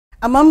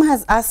A mom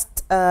has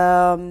asked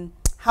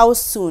how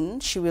soon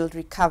she will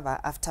recover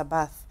after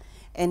birth,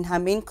 and her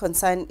main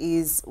concern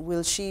is,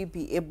 will she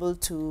be able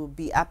to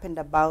be up and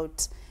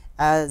about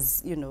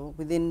as, you know,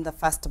 within the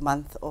first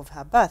month of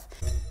her birth.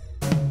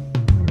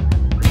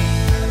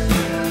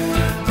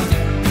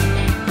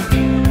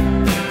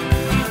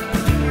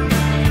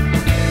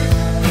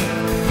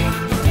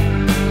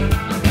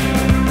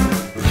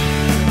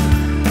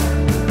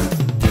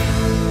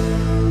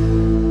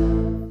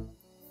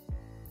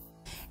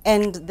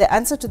 And the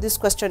answer to this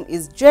question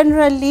is,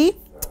 generally,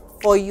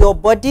 for your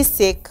body's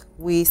sake,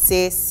 we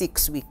say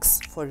 6 weeks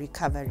for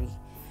recovery.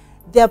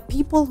 There are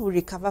people who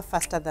recover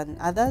faster than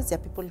others. There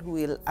are people who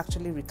will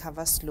actually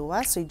recover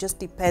slower. So it just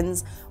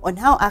depends on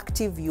how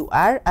active you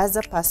are as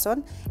a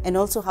person and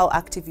also how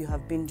active you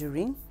have been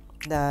during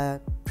the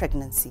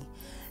pregnancy.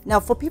 Now,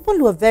 for people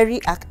who are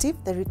very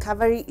active, the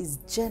recovery is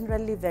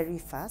generally very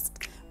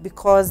fast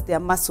because their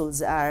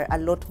muscles are a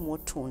lot more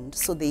toned,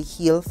 so they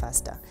heal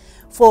faster.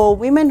 For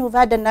women who've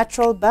had a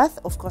natural birth,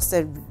 of course,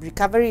 the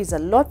recovery is a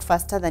lot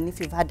faster than if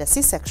you've had a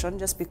C-section,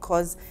 just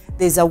because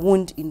there's a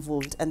wound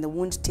involved and the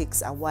wound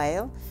takes a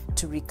while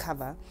to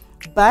recover.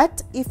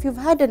 But if you've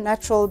had a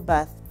natural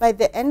birth, by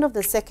the end of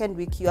the second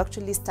week, you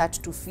actually start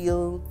to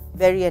feel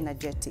very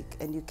energetic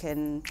and you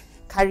can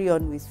carry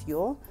on with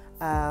your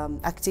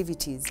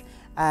activities.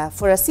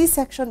 For a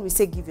C-section, we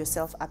say give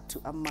yourself up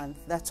to a month.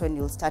 That's when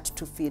you'll start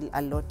to feel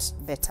a lot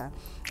better.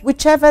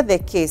 Whichever the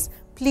case,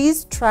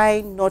 please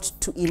try not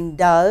to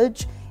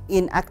indulge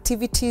in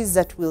activities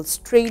that will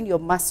strain your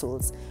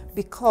muscles,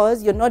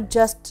 because you're not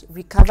just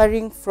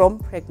recovering from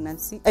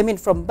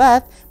from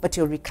birth, but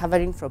you're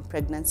recovering from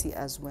pregnancy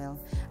as well.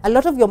 A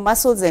lot of your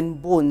muscles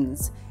and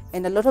bones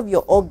and a lot of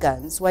your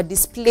organs were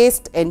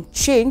displaced and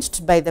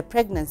changed by the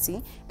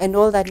pregnancy, and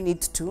all that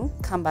needs to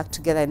come back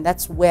together, and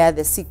that's where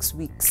the 6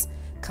 weeks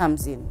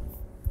comes in.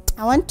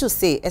 I want to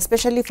say,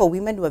 especially for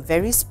women who are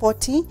very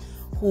sporty,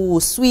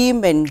 who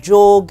swim and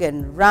jog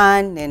and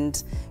run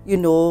and, you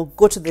know,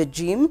 go to the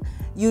gym,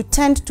 you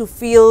tend to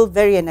feel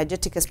very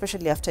energetic,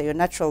 especially after your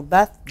natural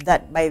birth,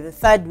 that by the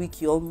third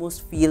week you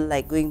almost feel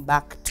like going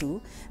back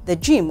to the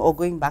gym or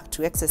going back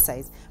to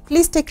exercise.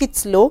 Please take it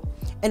slow.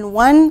 And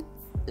one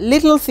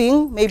little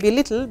thing, maybe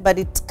little, but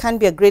it can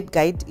be a great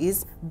guide,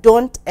 is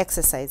don't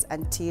exercise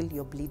until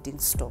your bleeding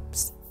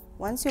stops.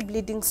 Once your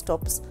bleeding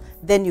stops,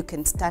 then you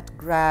can start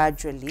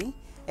gradually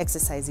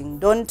exercising.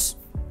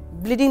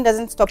 Bleeding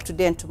doesn't stop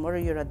today and tomorrow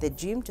you're at the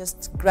gym.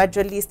 Just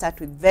gradually start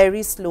with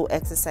very slow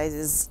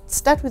exercises.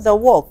 Start with a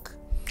walk.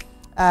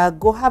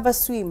 Go have a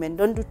swim and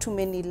don't do too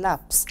many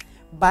laps.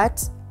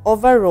 But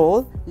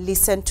overall,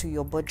 listen to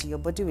your body. Your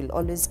body will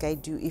always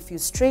guide you. If you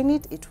strain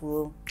it, it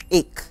will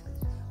ache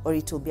or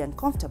it will be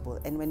uncomfortable.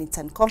 And when it's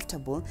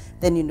uncomfortable,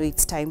 then you know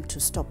it's time to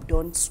stop.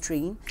 Don't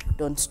strain,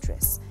 don't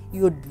stress.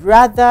 You would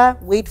rather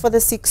wait for the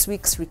 6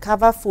 weeks,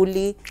 recover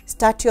fully,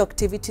 start your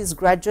activities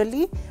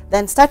gradually,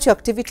 than start your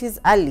activities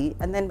early,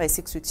 and then by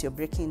 6 weeks you're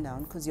breaking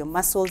down because your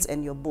muscles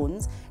and your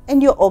bones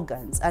and your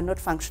organs are not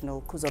functional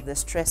because of the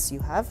stress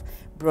you have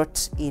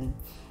brought in.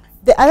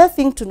 The other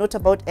thing to note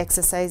about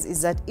exercise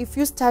is that if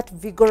you start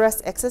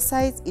vigorous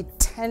exercise, it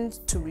tends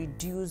to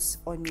reduce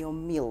on your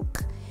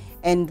milk.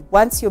 And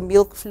once your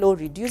milk flow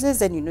reduces,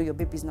 then you know your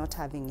baby's not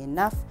having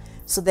enough.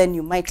 So then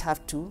you might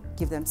have to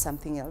give them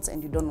something else,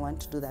 and you don't want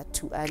to do that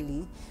too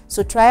early.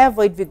 So try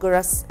avoid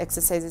vigorous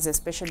exercises,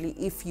 especially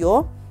if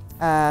you're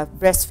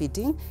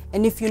breastfeeding.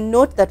 And if you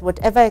note that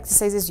whatever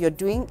exercises you're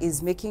doing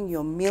is making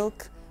your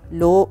milk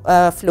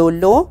flow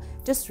low,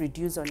 just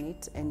reduce on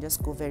it and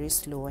just go very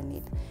slow on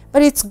it.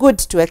 But it's good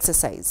to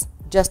exercise.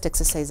 Just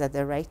exercise at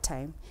the right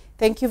time.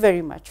 Thank you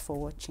very much for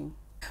watching.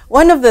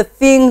 One of the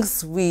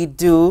things we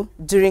do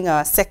during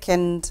our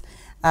second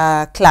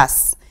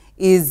class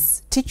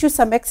is teach you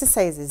some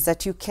exercises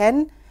that you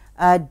can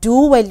do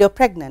while you're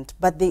pregnant,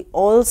 but they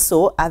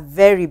also are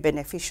very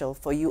beneficial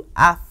for you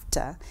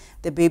after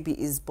the baby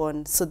is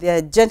born. So there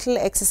are gentle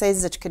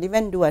exercises that you can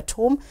even do at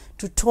home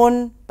to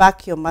tone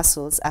back your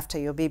muscles after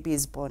your baby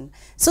is born.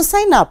 So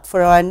sign up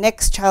for our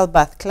next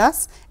childbirth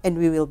class and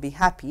we will be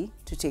happy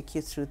to take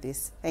you through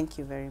this. Thank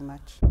you very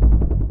much.